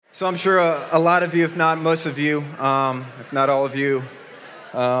So I'm sure a lot of you, if not most of you, if not all of you,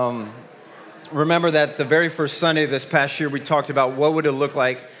 remember that the very first Sunday this past year, we talked about what would it look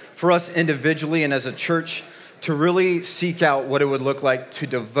like for us individually and as a church to really seek out what it would look like to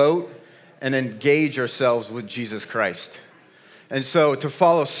devote and engage ourselves with Jesus Christ. And so to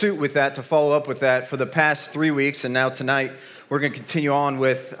follow suit with that, to follow up with that, for the past 3 weeks and now tonight, we're going to continue on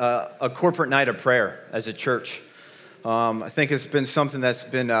with a corporate night of prayer as a church. I think it's been something that's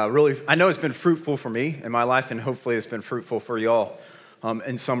been I know it's been fruitful for me in my life, and hopefully it's been fruitful for y'all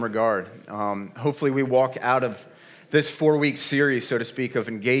in some regard. Hopefully we walk out of this 4-week series, so to speak, of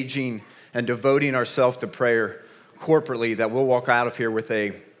engaging and devoting ourselves to prayer corporately, that we'll walk out of here with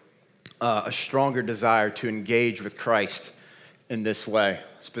a stronger desire to engage with Christ in this way,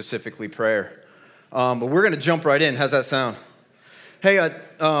 specifically prayer. But we're going to jump right in. How's that sound? Hey,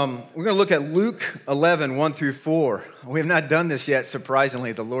 we're going to look at Luke 11, 1 through 4. We have not done this yet,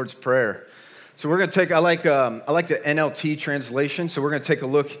 surprisingly, the Lord's Prayer. So we're going to take, I like the NLT translation, so we're going to take a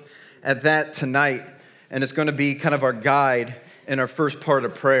look at that tonight, and it's going to be kind of our guide in our first part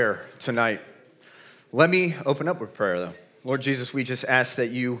of prayer tonight. Let me open up with prayer, though. Lord Jesus, we just ask that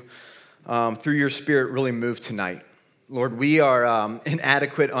you, through your Spirit, really move tonight. Lord, we are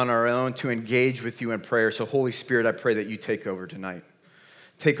inadequate on our own to engage with you in prayer, so Holy Spirit, I pray that you take over tonight.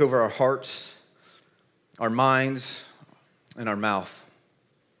 Take over our hearts, our minds, and our mouth.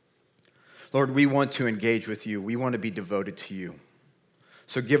 Lord, we want to engage with you. We want to be devoted to you.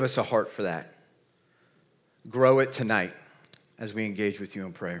 So give us a heart for that. Grow it tonight as we engage with you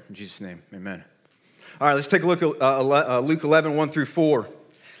in prayer. In Jesus' name, amen. All right, let's take a look at Luke 11, 1 through 4.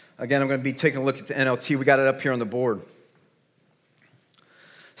 Again, I'm going to be taking a look at the NLT. We got it up here on the board.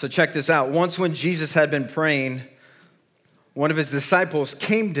 So check this out. Once when Jesus had been praying, one of his disciples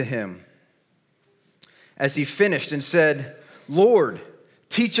came to him as he finished and said, "Lord,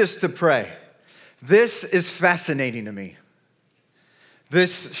 teach us to pray." This is fascinating to me.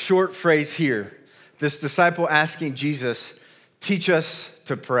 This short phrase here, this disciple asking Jesus, teach us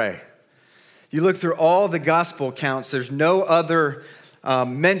to pray. You look through all the gospel accounts, there's no other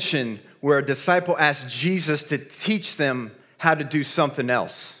mention where a disciple asked Jesus to teach them how to do something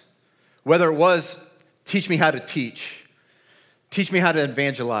else. Whether it was, teach me how to teach me how to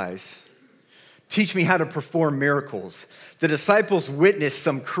evangelize, teach me how to perform miracles. The disciples witnessed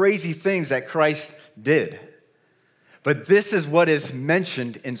some crazy things that Christ did. But this is what is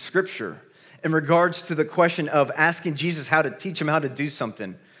mentioned in Scripture in regards to the question of asking Jesus how to teach him how to do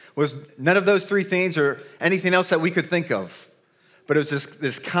something. Was none of those three things or anything else that we could think of. But it was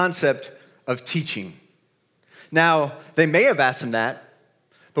this concept of teaching. Now, they may have asked him that,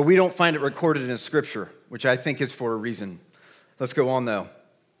 but we don't find it recorded in Scripture, which I think is for a reason. Let's go on, though.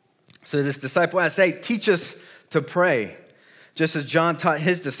 So this disciple asked, hey, teach us to pray, just as John taught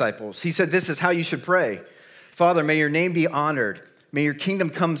his disciples. He said, this is how you should pray. Father, may your name be honored. May your kingdom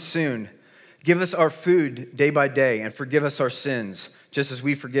come soon. Give us our food day by day and forgive us our sins, just as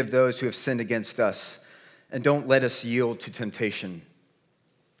we forgive those who have sinned against us. And don't let us yield to temptation.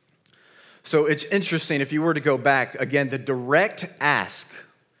 So it's interesting, if you were to go back, again, the direct ask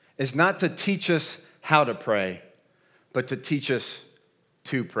is not to teach us how to pray, but to teach us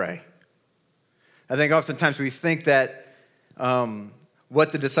to pray. I think oftentimes we think that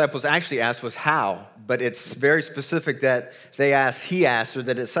what the disciples actually asked was how, but it's very specific that he asked, or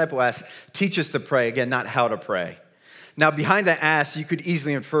the disciple asked, teach us to pray, again, not how to pray. Now, behind that ask, you could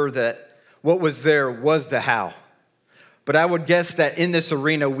easily infer that what was there was the how. But I would guess that in this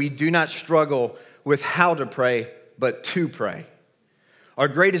arena, we do not struggle with how to pray, but to pray. Our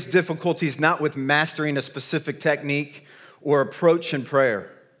greatest difficulty is not with mastering a specific technique or approach in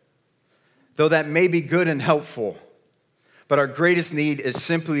prayer, though that may be good and helpful. But our greatest need is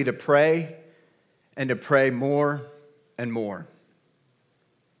simply to pray and to pray more and more.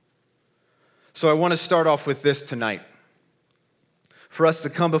 So I want to start off with this tonight. For us to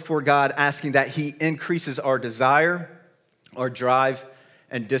come before God asking that he increases our desire, our drive,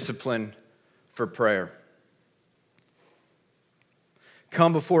 and discipline for prayer.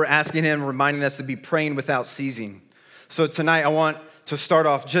 Come before asking him, reminding us to be praying without ceasing. So tonight I want to start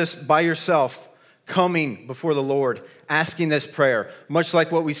off just by yourself, coming before the Lord, asking this prayer, much like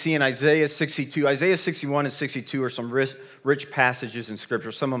what we see in Isaiah 62. Isaiah 61 and 62 are some rich passages in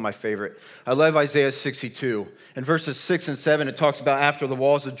Scripture, some of my favorite. I love Isaiah 62. In verses 6 and 7, it talks about after the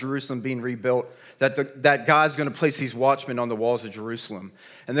walls of Jerusalem being rebuilt, that God's going to place these watchmen on the walls of Jerusalem.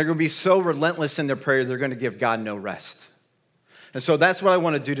 And they're going to be so relentless in their prayer, they're going to give God no rest. And so that's what I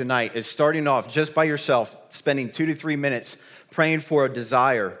want to do tonight, is starting off just by yourself, spending 2 to 3 minutes praying for a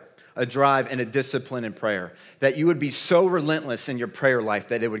desire, a drive, and a discipline in prayer, that you would be so relentless in your prayer life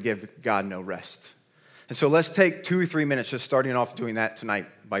that it would give God no rest. And so let's take 2 or 3 minutes just starting off doing that tonight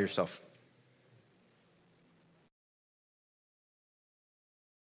by yourself.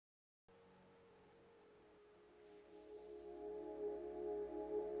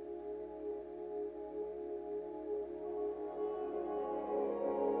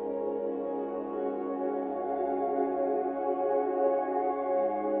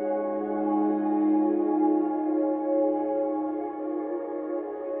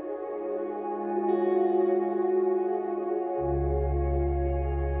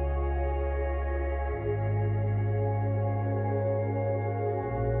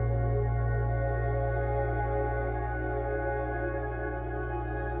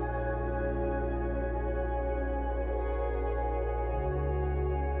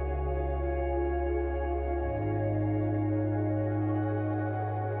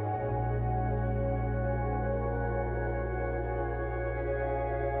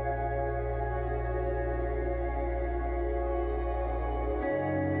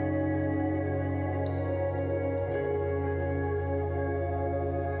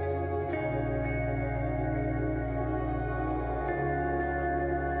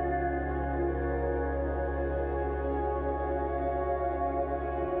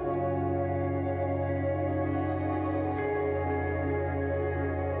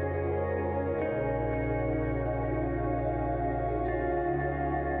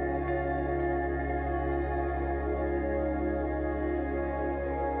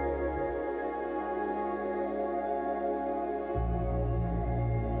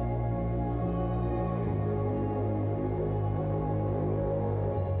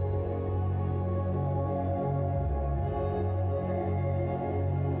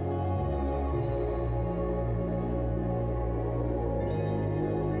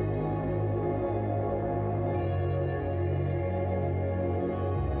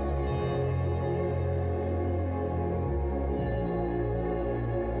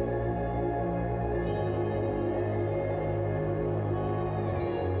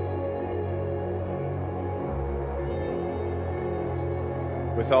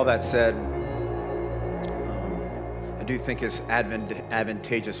 With all that said, I do think it's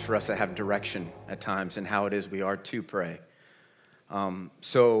advantageous for us to have direction at times in how it is we are to pray.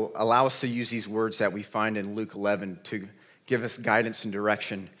 So allow us to use these words that we find in Luke 11 to give us guidance and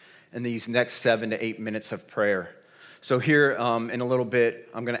direction in these next 7 to 8 minutes of prayer. So here in a little bit,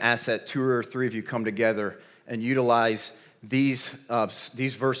 I'm going to ask that 2 or 3 of you come together and utilize these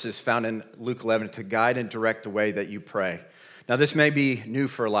verses found in Luke 11 to guide and direct the way that you pray. Now, this may be new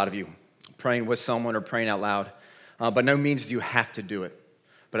for a lot of you, praying with someone or praying out loud. By no means do you have to do it,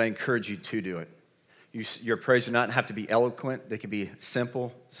 but I encourage you to do it. Your prayers do not have to be eloquent. They can be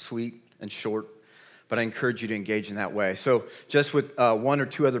simple, sweet, and short, but I encourage you to engage in that way. So just with 1 or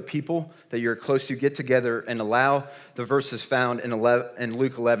 2 other people that you're close to, get together and allow the verses found in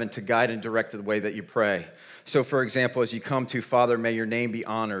Luke 11 to guide and direct the way that you pray. So for example, as you come to Father, may your name be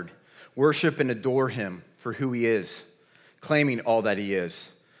honored. Worship and adore him for who he is, claiming all that he is.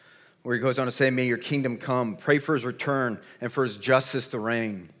 Where he goes on to say, may your kingdom come. Pray for his return and for his justice to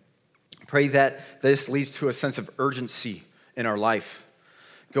reign. Pray that this leads to a sense of urgency in our life.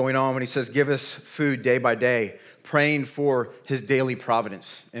 Going on when he says, give us food day by day, praying for his daily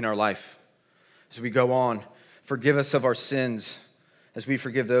providence in our life. As we go on, forgive us of our sins as we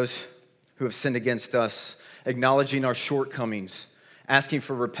forgive those who have sinned against us, acknowledging our shortcomings, asking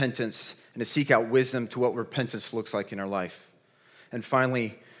for repentance, and to seek out wisdom to what repentance looks like in our life. And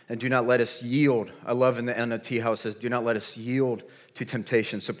finally, and do not let us yield. I love in the NLT how it says, do not let us yield to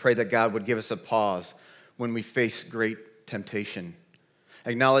temptation. So pray that God would give us a pause when we face great temptation.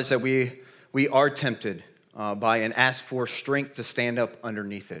 Acknowledge that we are tempted by and ask for strength to stand up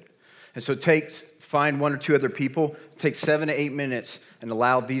underneath it. And so find 1 or 2 other people, take 7 to 8 minutes, and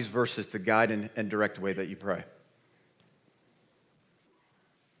allow these verses to guide and direct the way that you pray.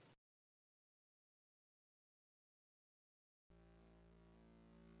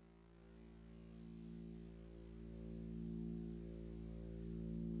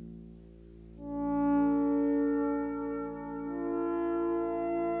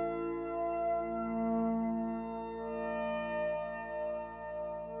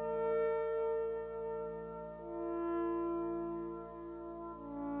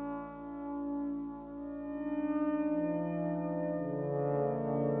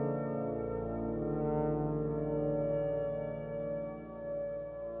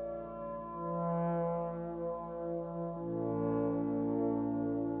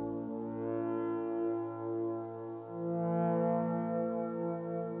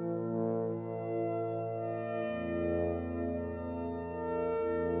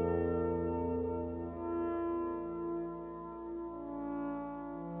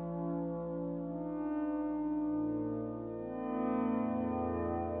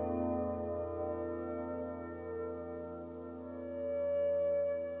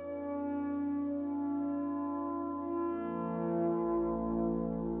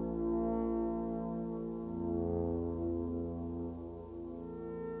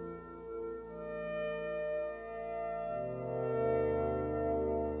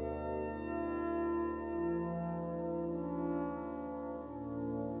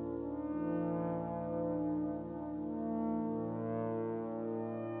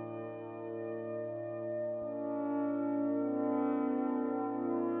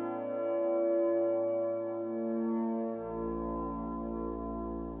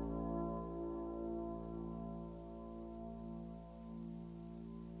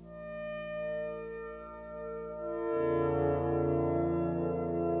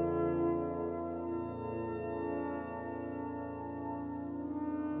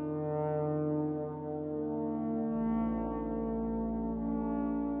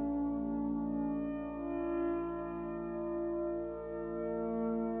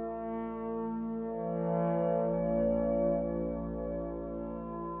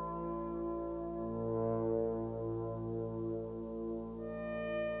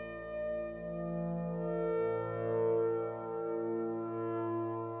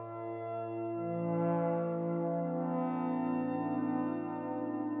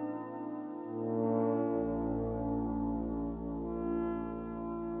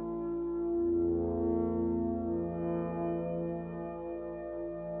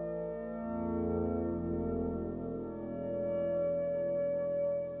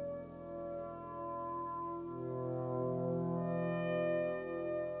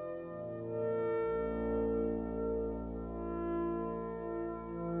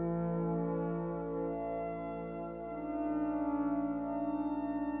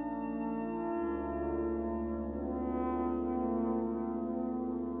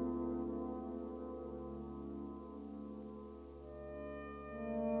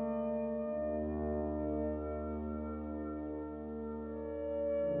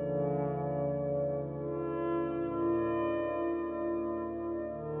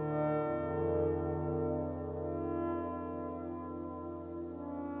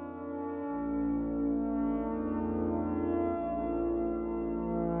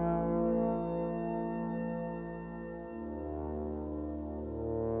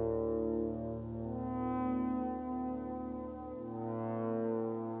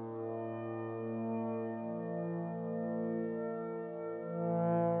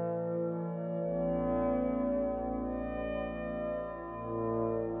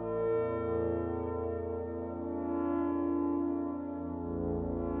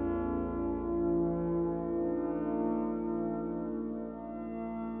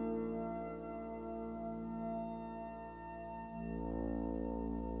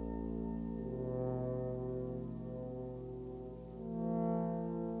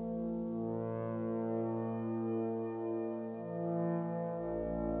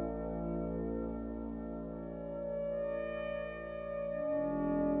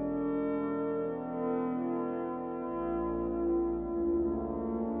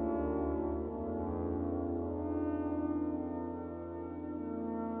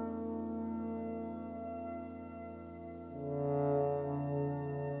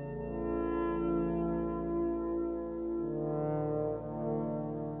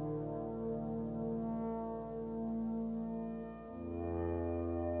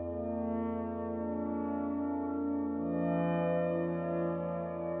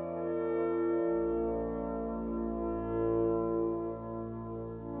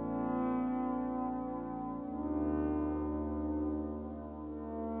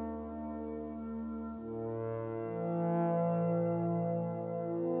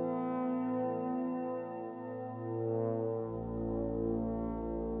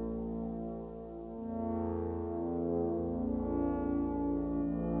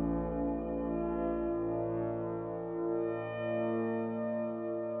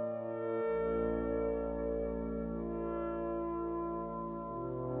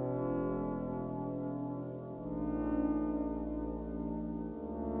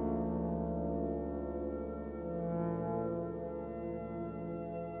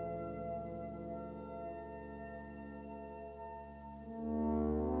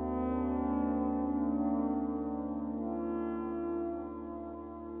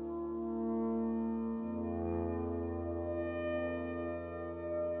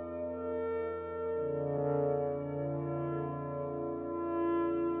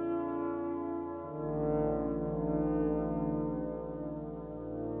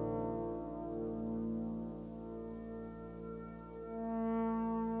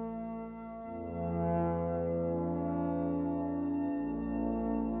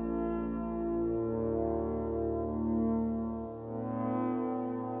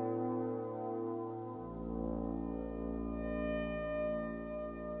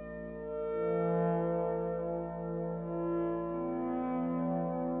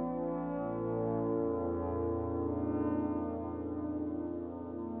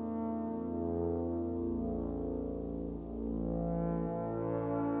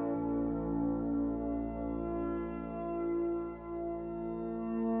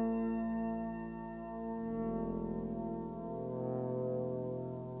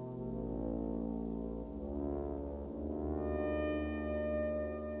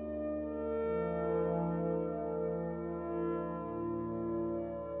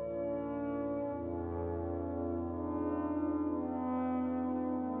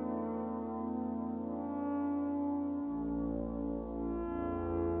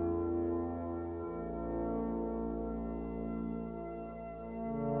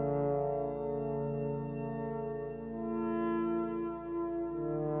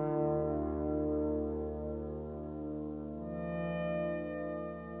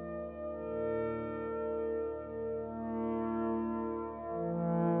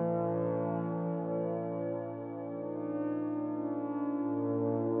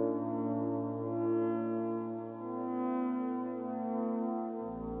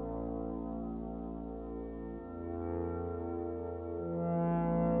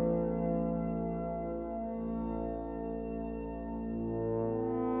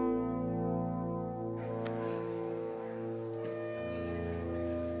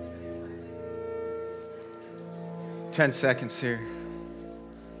 10 seconds here.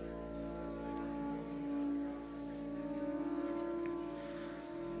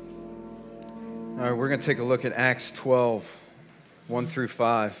 All right, we're going to take a look at Acts 12, 1 through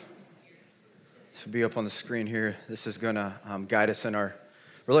 5. This will be up on the screen here. This is going to guide us in our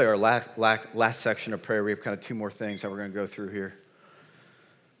last section of prayer. We have kind of two more things that we're going to go through here.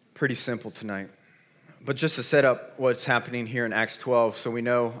 Pretty simple tonight. But just to set up what's happening here in Acts 12, so we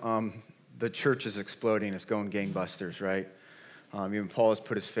know the church is exploding. It's going gangbusters, right? Even Paul has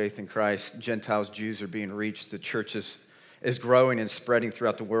put his faith in Christ. Gentiles, Jews are being reached. The church is growing and spreading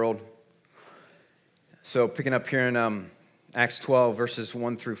throughout the world. So picking up here in Acts 12, verses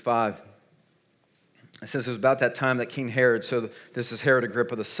 1 through 5, it says, it was about that time that King Herod, so this is Herod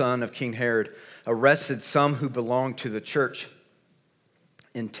Agrippa, the son of King Herod, arrested some who belonged to the church,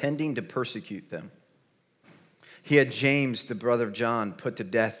 intending to persecute them. He had James, the brother of John, put to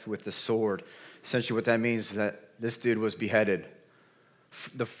death with the sword. Essentially what that means is that this dude was beheaded.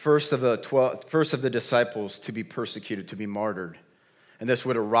 The first of the disciples to be persecuted, to be martyred. And this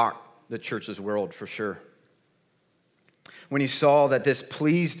would have rocked the church's world for sure. When he saw that this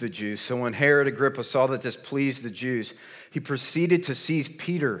pleased the Jews, so when Herod Agrippa saw that this pleased the Jews, he proceeded to seize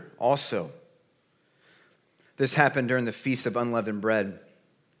Peter also. This happened during the Feast of Unleavened Bread.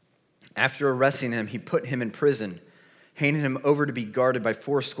 After arresting him, he put him in prison, handing him over to be guarded by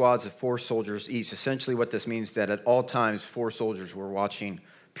 4 squads of 4 soldiers each. Essentially what this means is that at all times, 4 soldiers were watching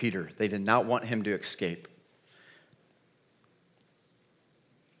Peter. They did not want him to escape.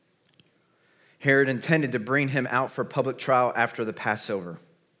 Herod intended to bring him out for public trial after the Passover.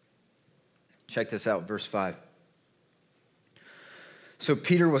 Check this out, verse 5. So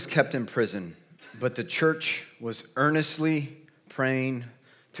Peter was kept in prison, but the church was earnestly praying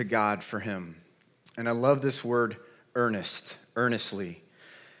to God for him. And I love this word, earnestly.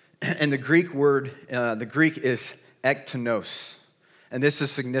 And the Greek is ektenos. And this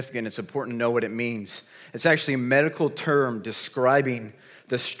is significant. It's important to know what it means. It's actually a medical term describing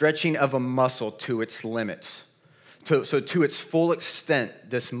the stretching of a muscle to its limits. So to its full extent,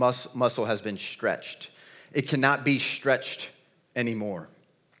 this muscle has been stretched. It cannot be stretched anymore.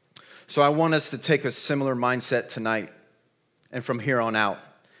 So I want us to take a similar mindset tonight and from here on out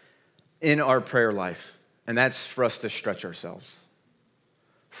in our prayer life. And that's for us to stretch ourselves,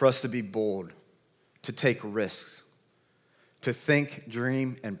 for us to be bold, to take risks, to think,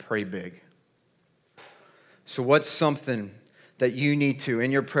 dream, and pray big. So what's something that you need to,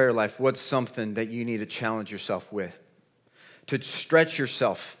 in your prayer life, what's something that you need to challenge yourself with? To stretch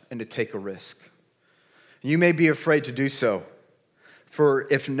yourself and to take a risk. You may be afraid to do so, for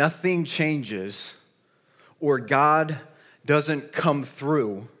if nothing changes or God doesn't come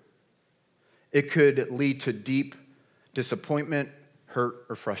through, it could lead to deep disappointment, hurt,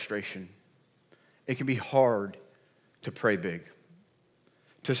 or frustration. It can be hard to pray big,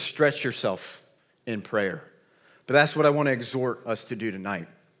 to stretch yourself in prayer. But that's what I want to exhort us to do tonight.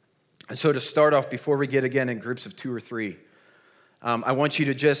 And so to start off, before we get again in groups of 2 or 3, I want you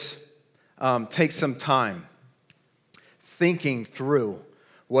to just take some time thinking through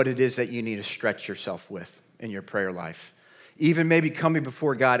what it is that you need to stretch yourself with in your prayer life. Even maybe coming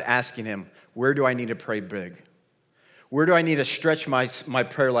before God asking him, where do I need to pray big? Where do I need to stretch my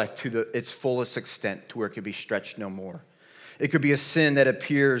prayer life to its fullest extent to where it could be stretched no more? It could be a sin that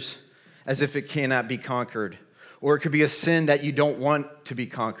appears as if it cannot be conquered. Or it could be a sin that you don't want to be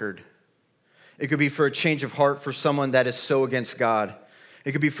conquered. It could be for a change of heart for someone that is so against God.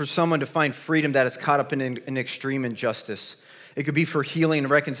 It could be for someone to find freedom that is caught up in an extreme injustice. It could be for healing and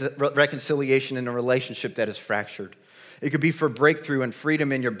reconciliation in a relationship that is fractured. It could be for breakthrough and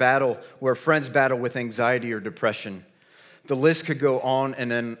freedom in your battle where friends battle with anxiety or depression. The list could go on and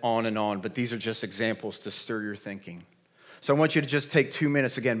then on and on, but these are just examples to stir your thinking. So I want you to just take 2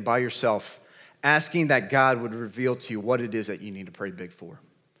 minutes again by yourself, asking that God would reveal to you what it is that you need to pray big for.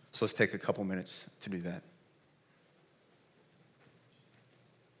 So let's take a couple minutes to do that.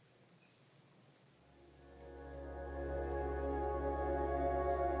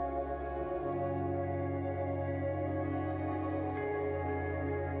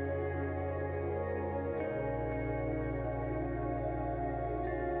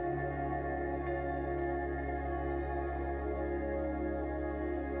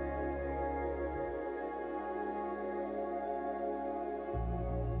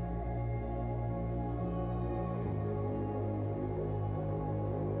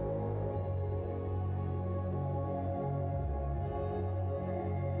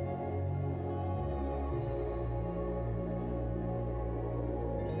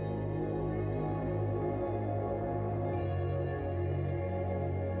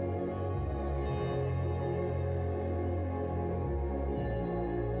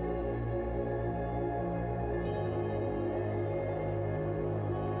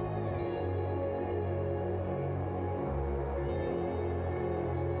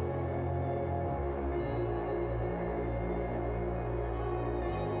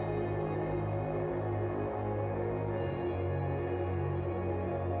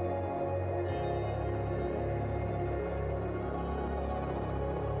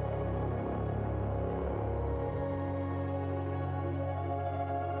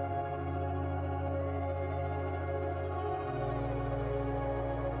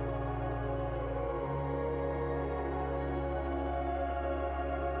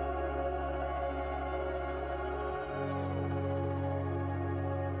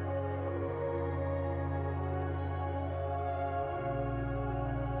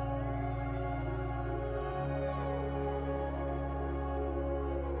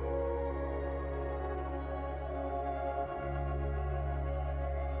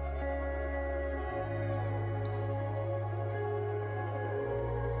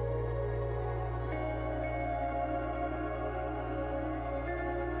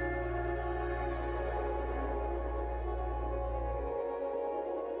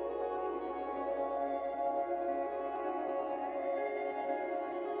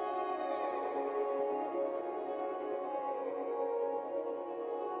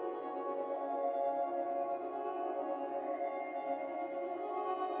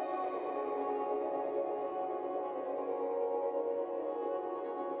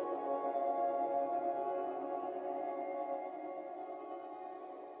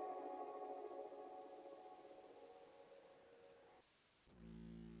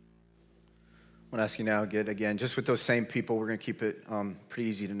 want to ask you now, again, just with those same people, we're going to keep it pretty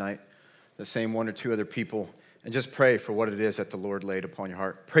easy tonight. The same one or two other people, and just pray for what it is that the Lord laid upon your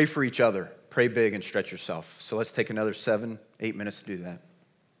heart. Pray for each other. Pray big and stretch yourself. So let's take another 7-8 minutes to do that.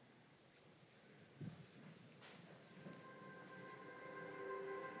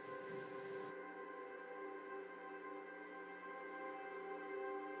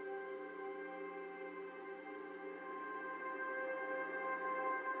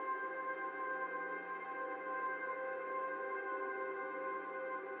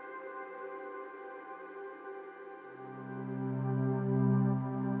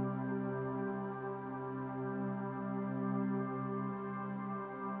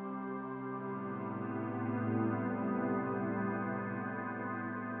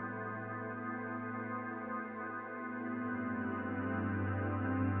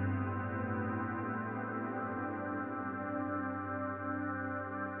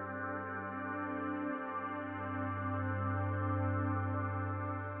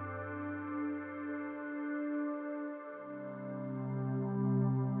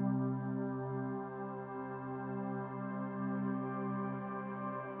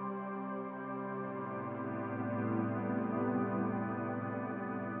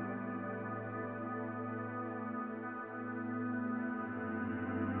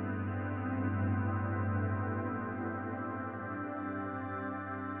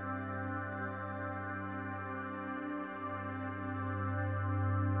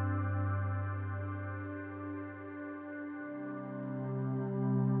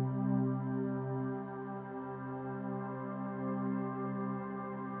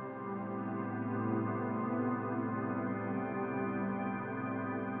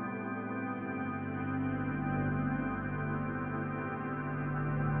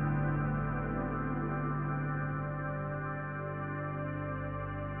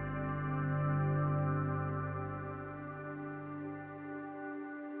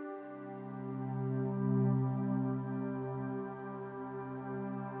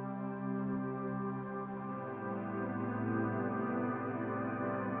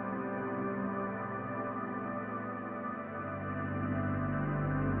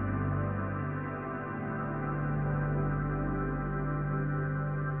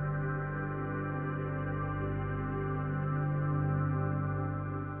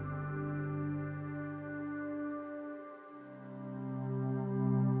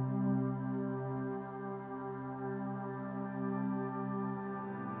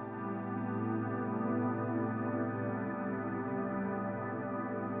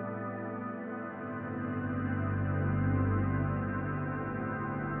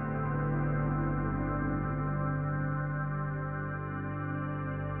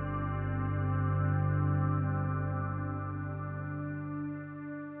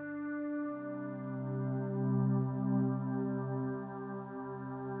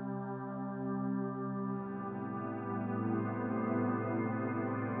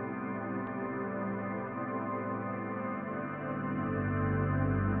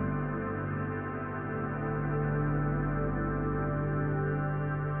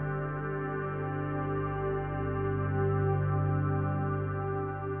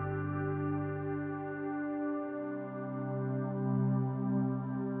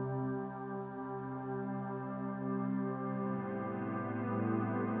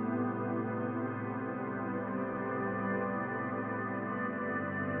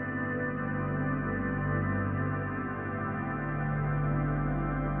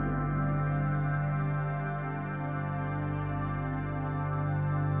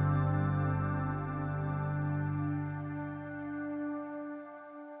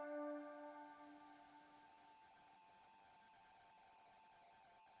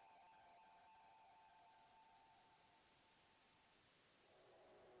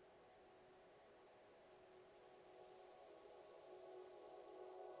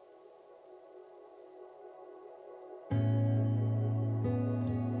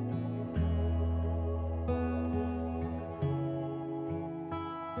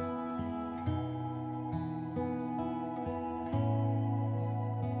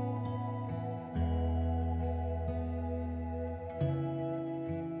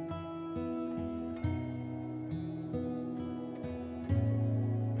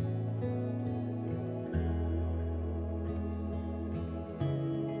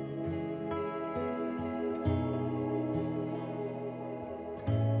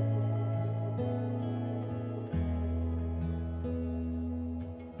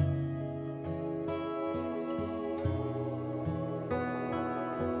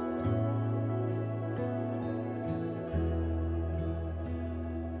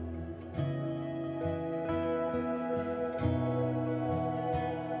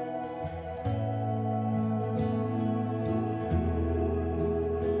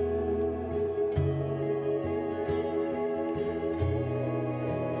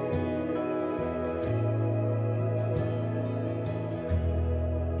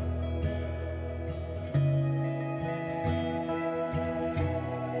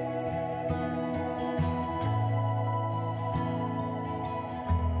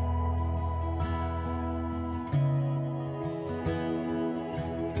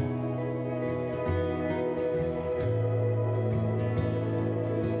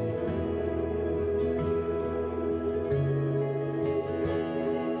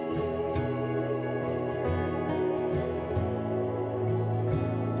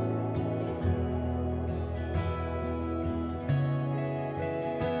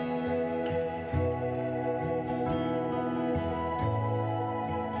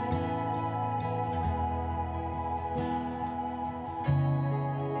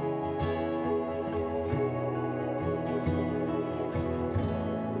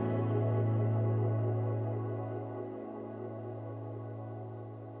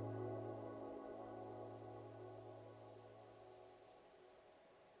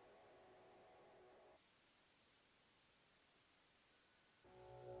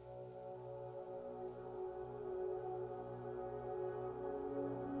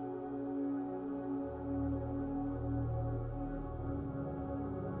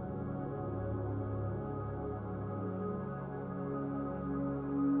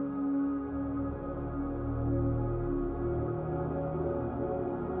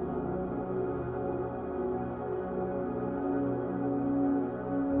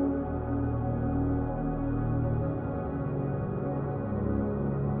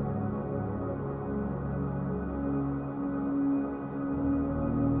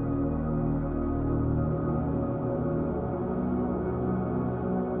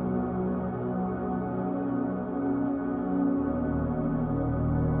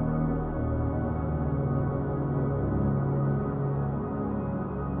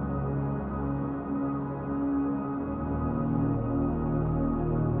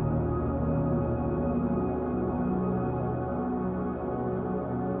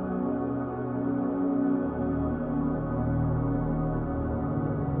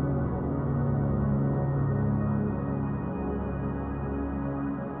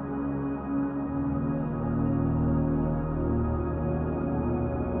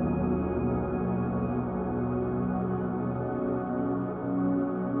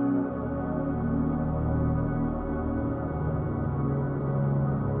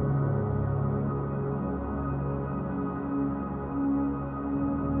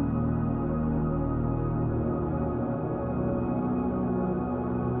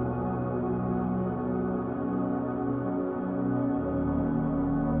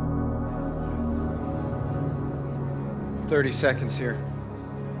 30 seconds here.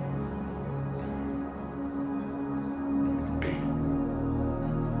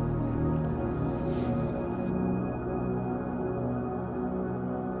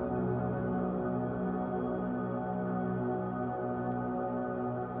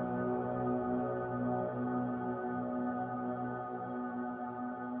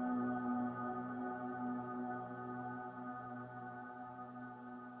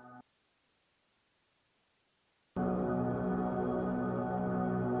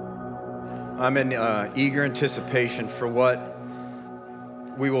 I'm in eager anticipation for what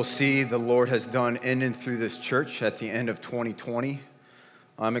we will see the Lord has done in and through this church at the end of 2020.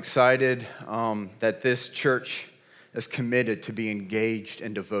 I'm excited that this church is committed to be engaged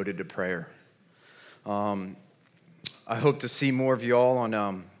and devoted to prayer. I hope to see more of you all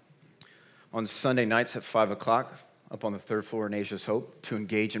on Sunday nights at 5 o'clock up on the third floor in Asia's Hope to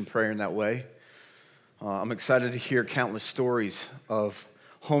engage in prayer in that way. I'm excited to hear countless stories of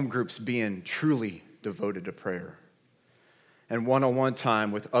home groups being truly devoted to prayer, and one-on-one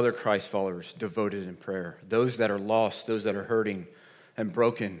time with other Christ followers devoted in prayer. Those that are lost, those that are hurting and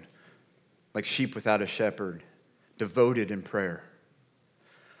broken, like sheep without a shepherd, devoted in prayer.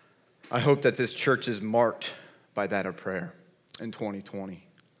 I hope that this church is marked by that of prayer in 2020.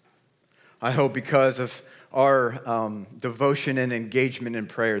 I hope because of our devotion and engagement in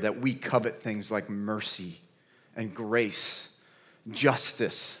prayer that we covet things like mercy and grace,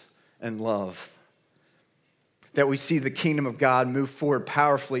 justice, and love. That we see the kingdom of God move forward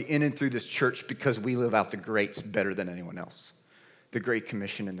powerfully in and through this church because we live out the greats better than anyone else. The Great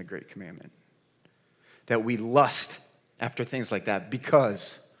Commission and the Great Commandment. That we lust after things like that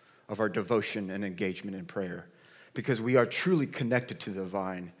because of our devotion and engagement in prayer. Because we are truly connected to the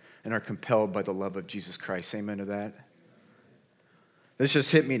vine and are compelled by the love of Jesus Christ. Amen to that? This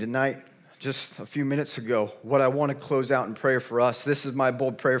just hit me tonight. Just a few minutes ago, what I want to close out in prayer for us. This is my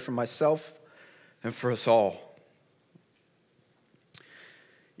bold prayer for myself and for us all.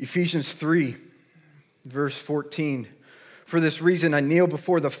 Ephesians 3, verse 14. For this reason I kneel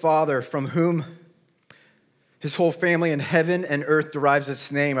before the Father, from whom his whole family in heaven and earth derives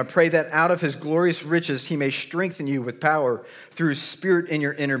its name. I pray that out of his glorious riches he may strengthen you with power through his Spirit in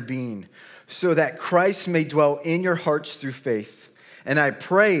your inner being, so that Christ may dwell in your hearts through faith. And I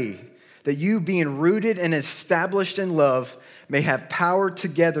pray that you, being rooted and established in love, may have power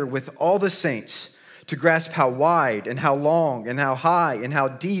together with all the saints to grasp how wide and how long and how high and how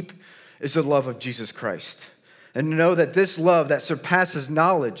deep is the love of Jesus Christ. And to know that this love that surpasses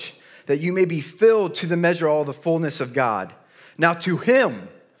knowledge, that you may be filled to the measure of all the fullness of God. Now to him,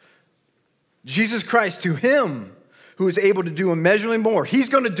 Jesus Christ, to him who is able to do immeasurably more, he's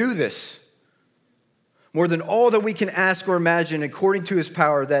going to do this. More than all that we can ask or imagine, according to his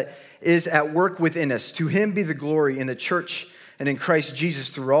power that is at work within us. To him be the glory in the church and in Christ Jesus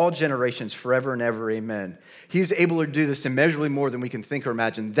through all generations, forever and ever. Amen. He is able to do this immeasurably more than we can think or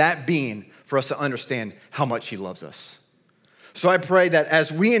imagine, that being for us to understand how much he loves us. So I pray that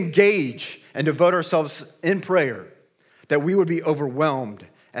as we engage and devote ourselves in prayer, that we would be overwhelmed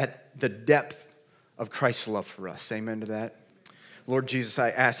at the depth of Christ's love for us. Amen to that. Lord Jesus,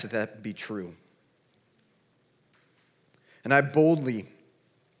 I ask that that be true. And I boldly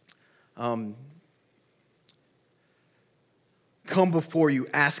come before you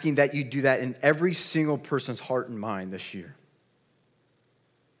asking that you do that in every single person's heart and mind this year.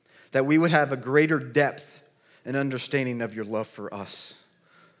 That we would have a greater depth and understanding of your love for us.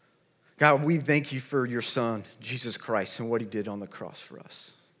 God, we thank you for your Son, Jesus Christ, and what he did on the cross for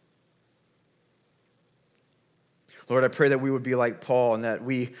us. Lord, I pray that we would be like Paul and that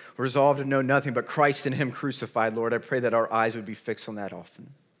we resolve to know nothing but Christ and him crucified. Lord, I pray that our eyes would be fixed on that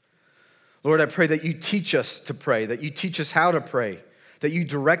often. Lord, I pray that you teach us to pray, that you teach us how to pray, that you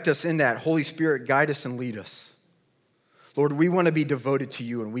direct us in that. Holy Spirit, guide us and lead us. Lord, we want to be devoted to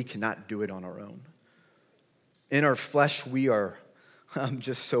you and we cannot do it on our own. In our flesh, we are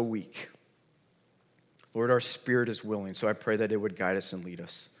just so weak. Lord, our spirit is willing, so I pray that it would guide us and lead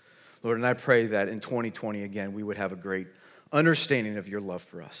us. Lord, and I pray that in 2020, again, we would have a great understanding of your love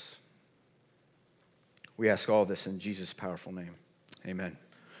for us. We ask all this in Jesus' powerful name. Amen.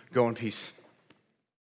 Go in peace.